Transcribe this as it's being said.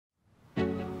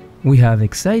We have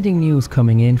exciting news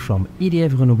coming in from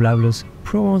EDF Renouvelable's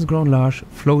Provence Grand Large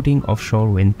floating offshore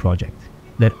wind project,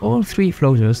 that all 3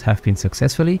 floaters have been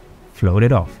successfully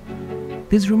floated off.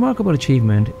 This remarkable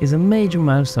achievement is a major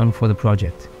milestone for the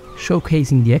project,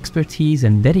 showcasing the expertise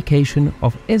and dedication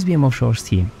of SBM Offshore's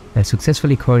team that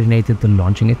successfully coordinated the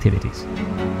launching activities.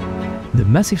 The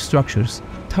massive structures,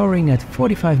 towering at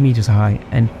 45 meters high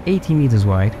and 80 meters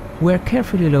wide, were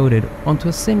carefully loaded onto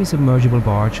a semi-submergible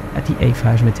barge at the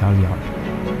Fos-Sur-Mer yard.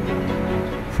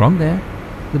 From there,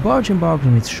 the barge embarked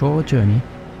on its short journey,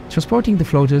 transporting the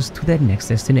floaters to their next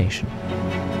destination.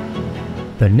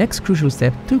 The next crucial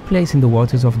step took place in the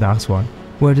waters of Darsois,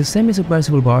 where the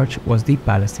semi-submersible barge was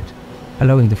deballasted,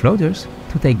 allowing the floaters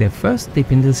to take their first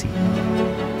dip in the sea.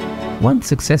 Once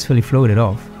successfully floated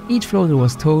off, each floater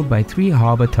was towed by 3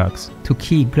 harbor tugs to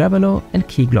Quay Gravelo and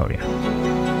Quay Gloria.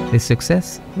 This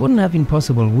success wouldn't have been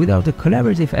possible without the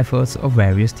collaborative efforts of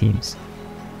various teams.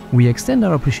 We extend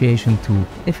our appreciation to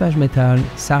Eiffage Metal,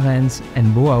 Sarens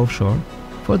and Boa Offshore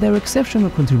for their exceptional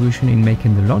contribution in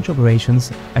making the launch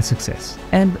operations a success,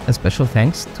 and a special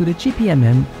thanks to the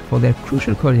GPMM for their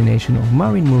crucial coordination of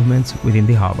marine movements within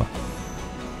the harbor.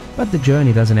 But the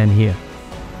journey doesn't end here.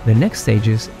 The next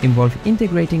stages involve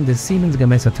integrating the Siemens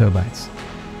Gamesa turbines,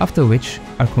 after which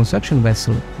our construction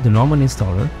vessel, the Norman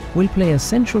Installer, will play a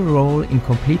central role in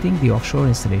completing the offshore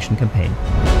installation campaign.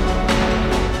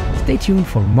 Stay tuned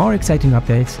for more exciting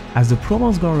updates as the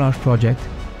Provence Grand Large project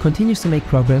continues to make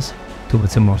progress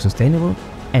towards a more sustainable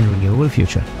and renewable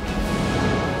future.